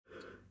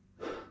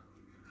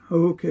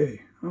Okay,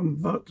 I'm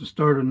about to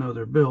start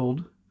another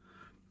build.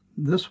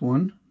 This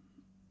one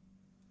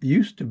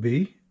used to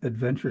be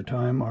Adventure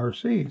Time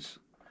RCs.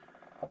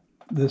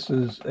 This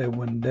is a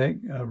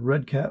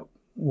Red Cat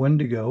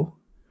Wendigo.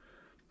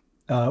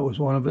 It was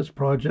one of his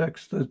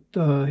projects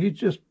that he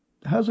just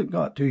hasn't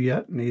got to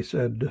yet, and he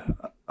said,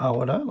 how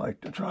would I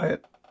like to try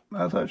it?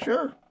 I thought,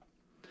 sure.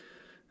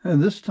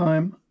 And this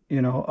time,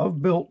 you know,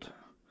 I've built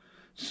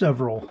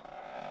several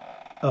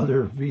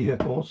other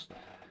vehicles,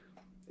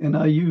 and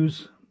I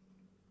use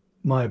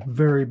my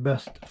very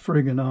best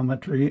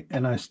trigonometry,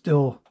 and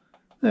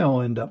they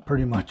all end up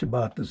pretty much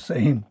about the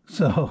same.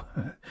 So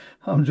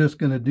I'm just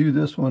going to do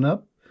this one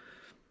up,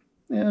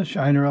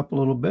 shine her up a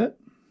little bit,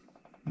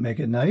 make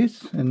it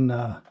nice, and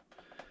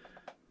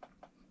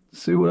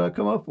see what I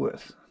come up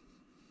with.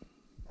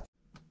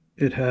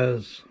 It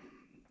has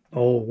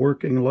all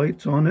working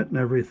lights on it and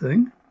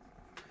everything.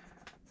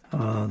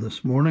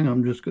 This morning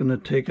I'm just going to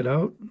take it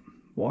out,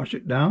 wash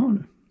it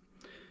down,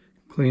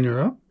 clean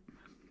her up,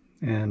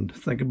 and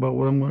think about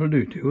what I'm going to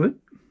do to it.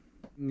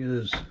 It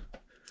is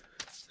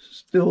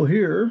still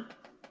here,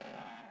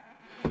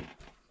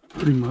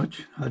 pretty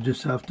much. I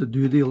just have to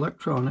do the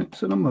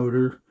electronics and a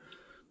motor.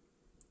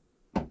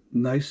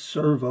 Nice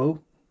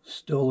servo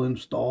still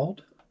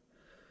installed.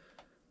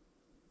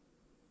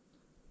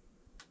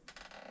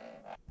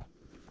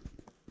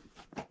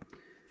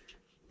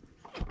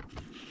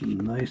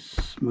 Nice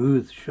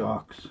smooth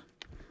shocks.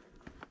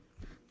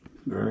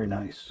 Very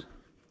nice.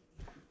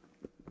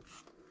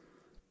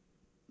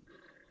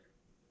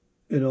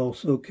 It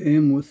also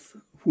came with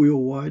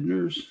wheel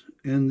wideners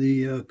and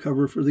the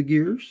cover for the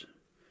gears.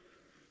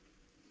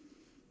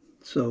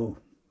 So,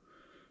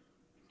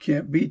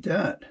 can't beat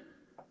that.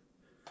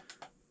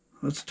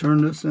 Let's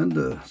turn this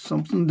into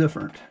something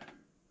different.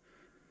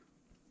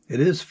 It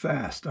is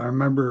fast. I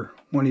remember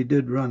when he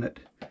did run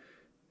it.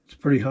 It's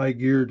pretty high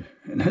geared,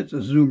 and it's a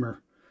zoomer.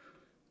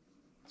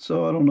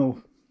 So I don't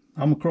know.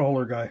 I'm a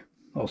crawler guy.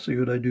 I'll see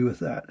what I do with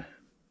that.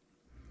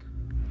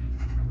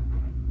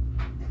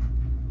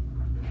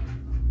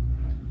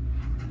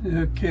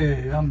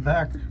 Okay, I'm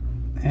back,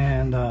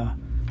 and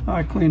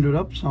I cleaned it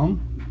up some.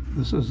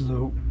 This is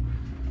the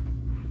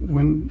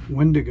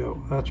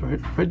Wendigo. That's right,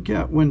 Red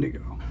Cat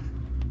Wendigo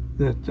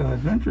that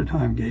Adventure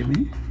Time gave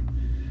me.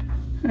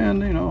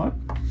 And you know,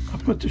 I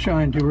put the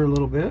shine to her a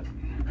little bit,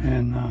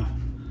 and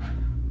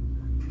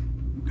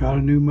got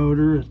a new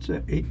motor. It's a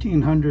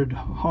 1800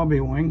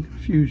 Hobbywing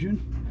Fusion,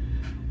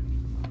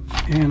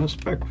 and a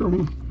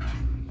Spectrum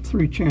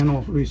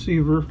 3-channel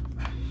receiver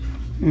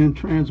and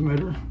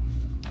transmitter.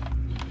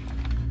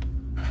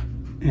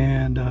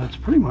 And it's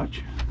pretty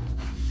much,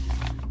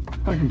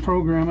 I can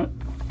program it.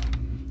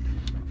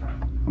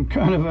 I'm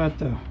kind of at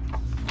the,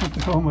 what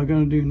the hell am I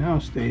going to do now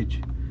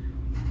stage.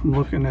 I'm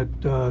looking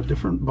at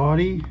different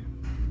body,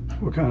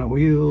 what kind of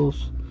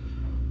wheels.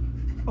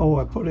 Oh,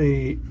 I put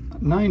a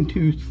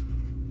 9-tooth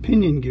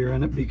pinion gear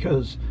in it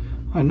because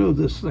I know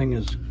this thing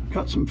has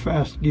got some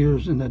fast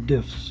gears in the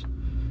diffs.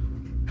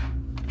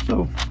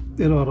 So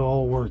it ought to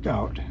all work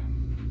out.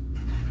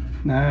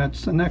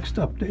 That's the next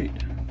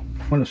update.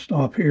 I'm going to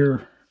stop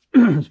here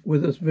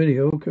with this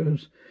video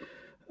because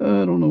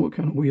I don't know what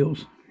kind of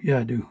wheels. Yeah,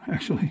 I do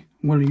actually.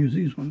 I'm going to use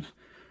these ones.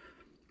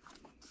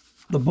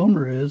 The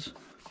bummer is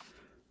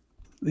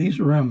these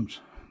rims,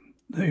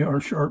 they are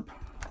sharp.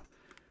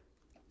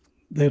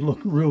 They look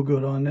real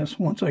good on this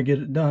once I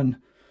get it done.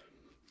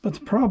 But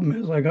the problem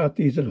is I got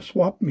these at a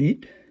swap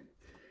meet,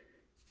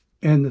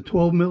 and the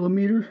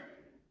 12mm,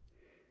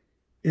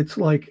 it's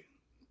like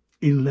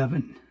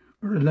 11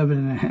 or 11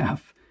 and a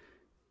half.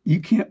 You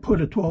can't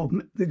put a 12,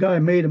 the guy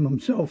made them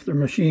himself, they're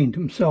machined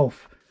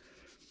himself.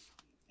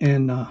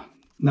 And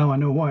now I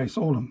know why I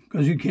sold them,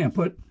 because you can't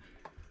put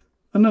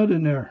a nut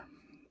in there.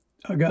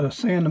 I got to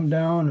sand them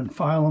down and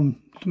file them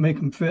to make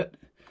them fit.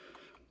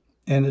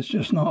 And it's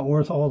just not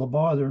worth all the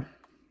bother.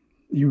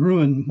 You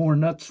ruin more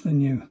nuts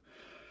than you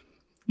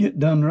get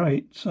done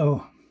right.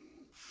 So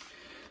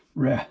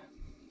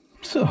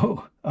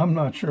I'm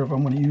not sure if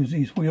I'm going to use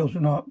these wheels or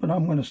not, but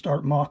I'm going to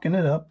start mocking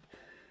it up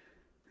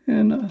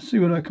and see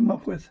what I come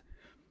up with.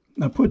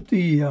 I put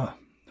the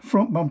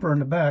front bumper in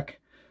the back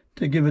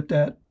to give it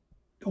that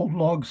old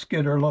log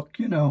skidder look,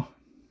 you know.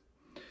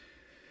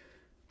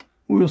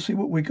 We'll see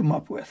what we come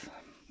up with.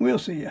 We'll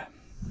see ya.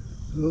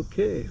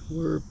 Okay,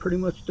 we're pretty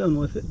much done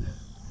with it.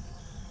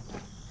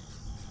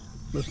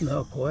 Listen to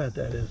how quiet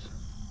that is.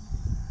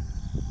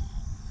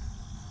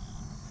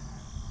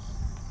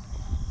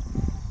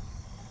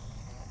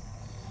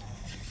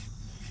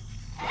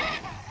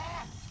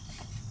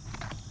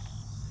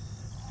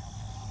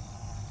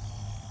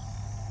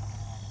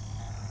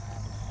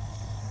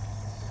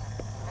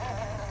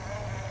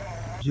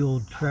 The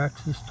old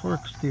Traxxas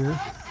torque steer.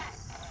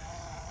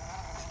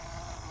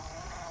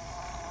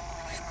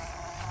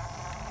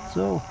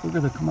 So we're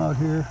going to come out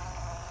here,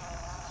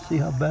 see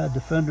how bad the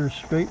fender's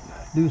straight,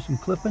 do some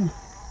clipping,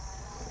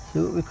 see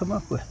what we come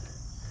up with.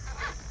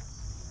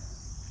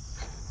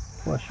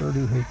 Well, I sure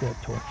do hate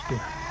that torque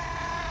steer.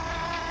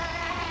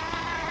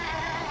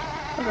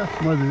 I got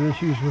some other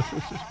issues with the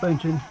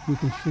suspension, you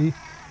can see.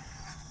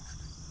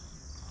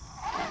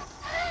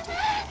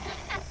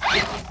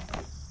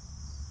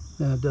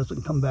 And it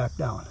doesn't come back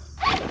down.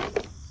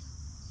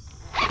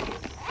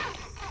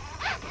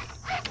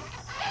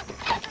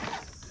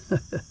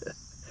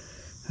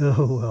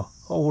 Oh well,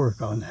 I'll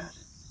work on that.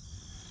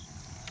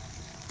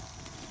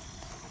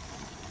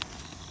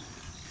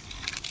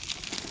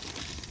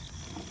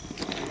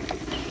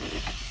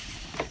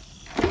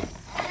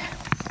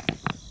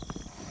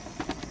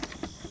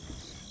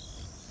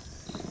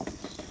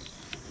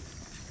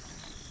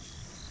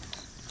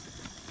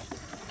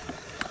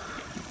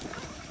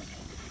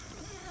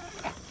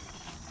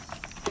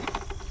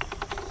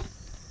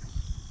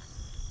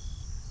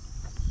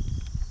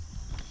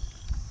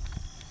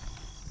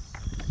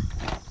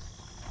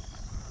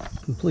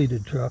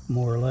 Completed truck,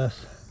 more or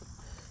less.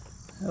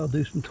 I'll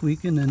do some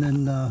tweaking and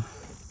then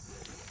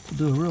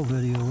do a real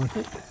video with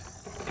it.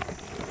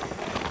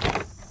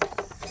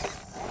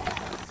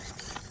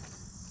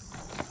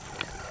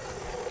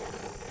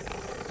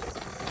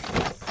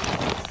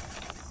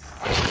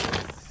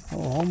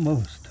 Oh,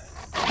 almost.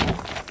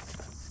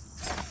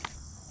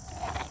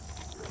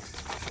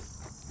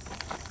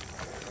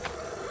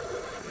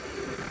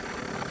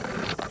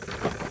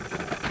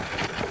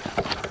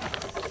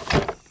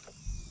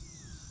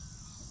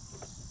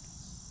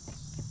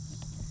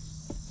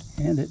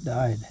 And it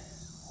died.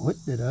 What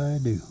did I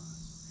do?